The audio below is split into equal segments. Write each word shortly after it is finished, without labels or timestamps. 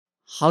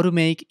How to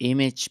make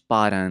image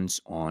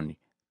buttons on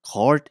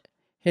card.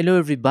 Hello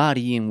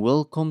everybody and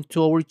welcome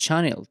to our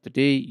channel.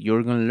 Today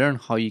you're going to learn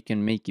how you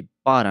can make a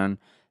button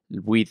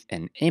with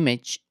an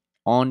image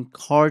on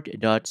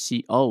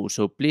card.co.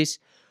 So please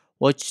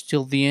watch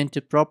till the end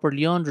to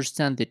properly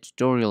understand the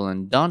tutorial,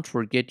 and don't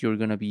forget you're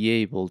going to be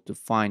able to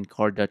find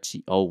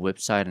card.co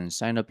website and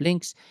sign up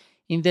links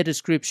in the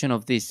description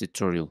of this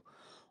tutorial.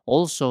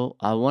 Also,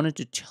 I wanted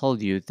to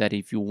tell you that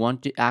if you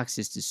want to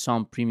access to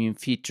some premium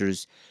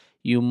features,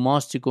 you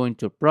must go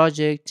into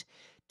project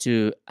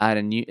to add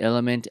a new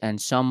element,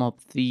 and some of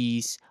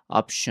these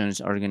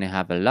options are going to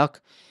have a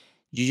lock.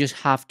 You just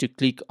have to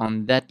click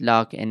on that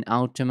lock and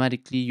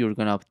automatically you're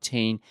going to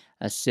obtain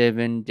a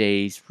 7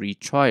 days free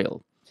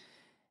trial.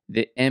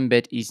 The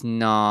embed is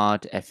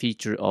not a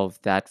feature of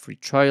that free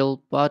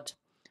trial, but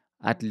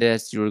at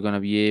least you're going to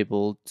be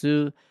able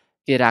to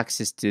get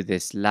access to the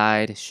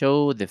slide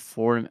show, the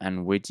form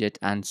and widget,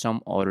 and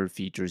some other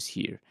features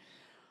here.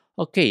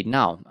 Okay,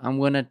 now I'm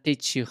gonna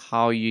teach you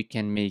how you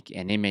can make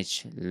an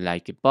image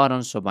like a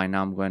button. So by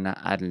now I'm gonna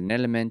add an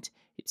element.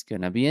 It's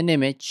gonna be an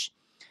image.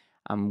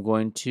 I'm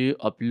going to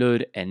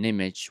upload an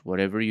image,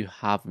 whatever you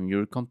have on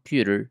your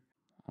computer.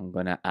 I'm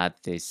gonna add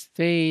this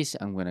face.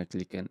 I'm gonna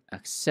click on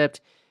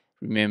accept.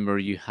 Remember,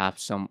 you have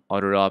some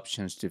other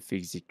options to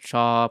fix the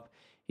crop,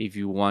 if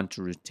you want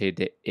to rotate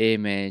the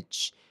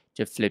image,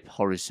 to flip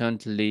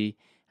horizontally,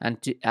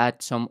 and to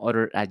add some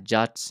other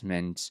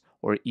adjustments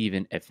or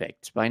even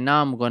effects. By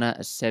now, I'm gonna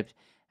accept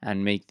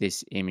and make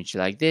this image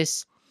like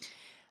this.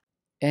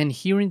 And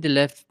here in the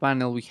left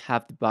panel, we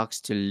have the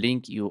box to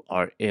link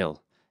URL.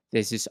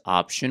 This is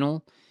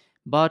optional,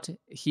 but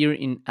here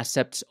in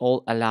accepts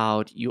all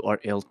allowed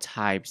URL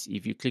types,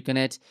 if you click on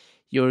it,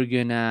 you're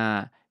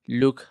gonna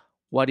look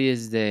what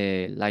is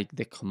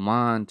the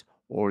command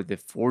or the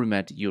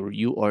format your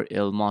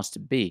URL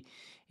must be.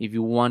 If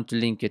you want to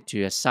link it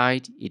to a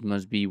site, it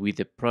must be with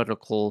the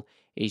protocol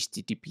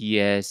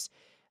HTTPS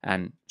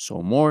and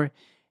so more.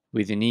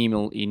 With an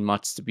email, it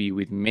must be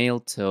with mail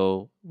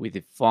to, with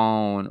the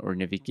phone or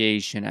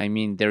navigation. I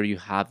mean, there you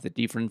have the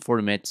different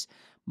formats.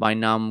 By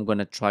now, I'm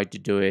gonna try to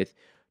do it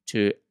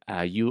to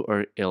a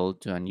URL,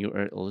 to an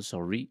URL.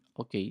 Sorry.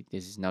 Okay,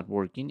 this is not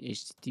working.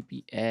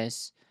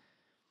 HTTPS.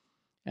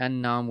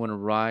 And now I'm gonna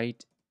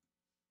write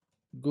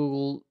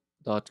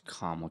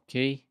google.com.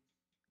 Okay,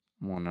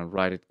 I'm gonna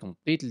write it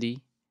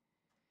completely.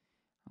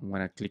 I'm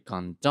gonna click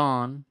on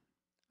done.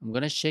 I'm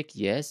gonna check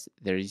yes,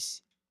 there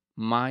is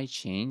my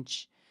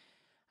change.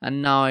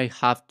 And now I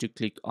have to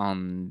click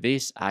on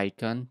this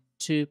icon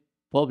to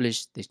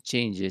publish the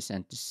changes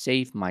and to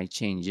save my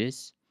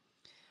changes.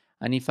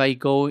 And if I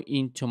go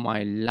into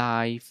my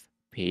live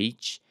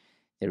page,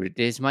 there it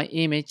is, my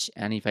image.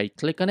 And if I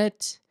click on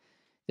it,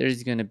 there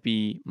is going to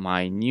be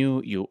my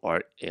new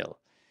URL.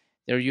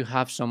 There you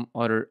have some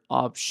other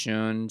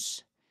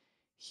options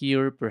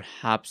here.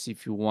 Perhaps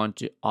if you want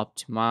to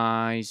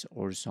optimize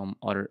or some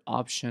other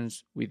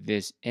options with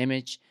this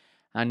image,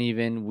 and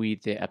even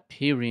with the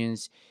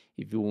appearance,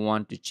 if you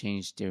want to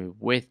change the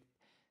width,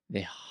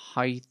 the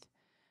height,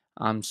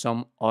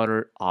 some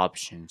other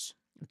options.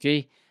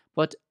 Okay,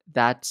 but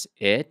that's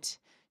it.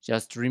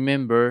 Just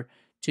remember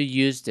to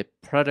use the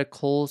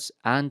protocols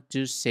and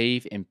to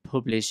save and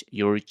publish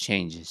your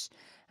changes.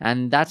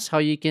 And that's how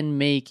you can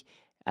make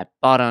a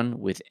button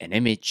with an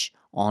image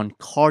on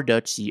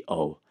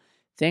car.co.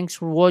 Thanks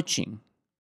for watching.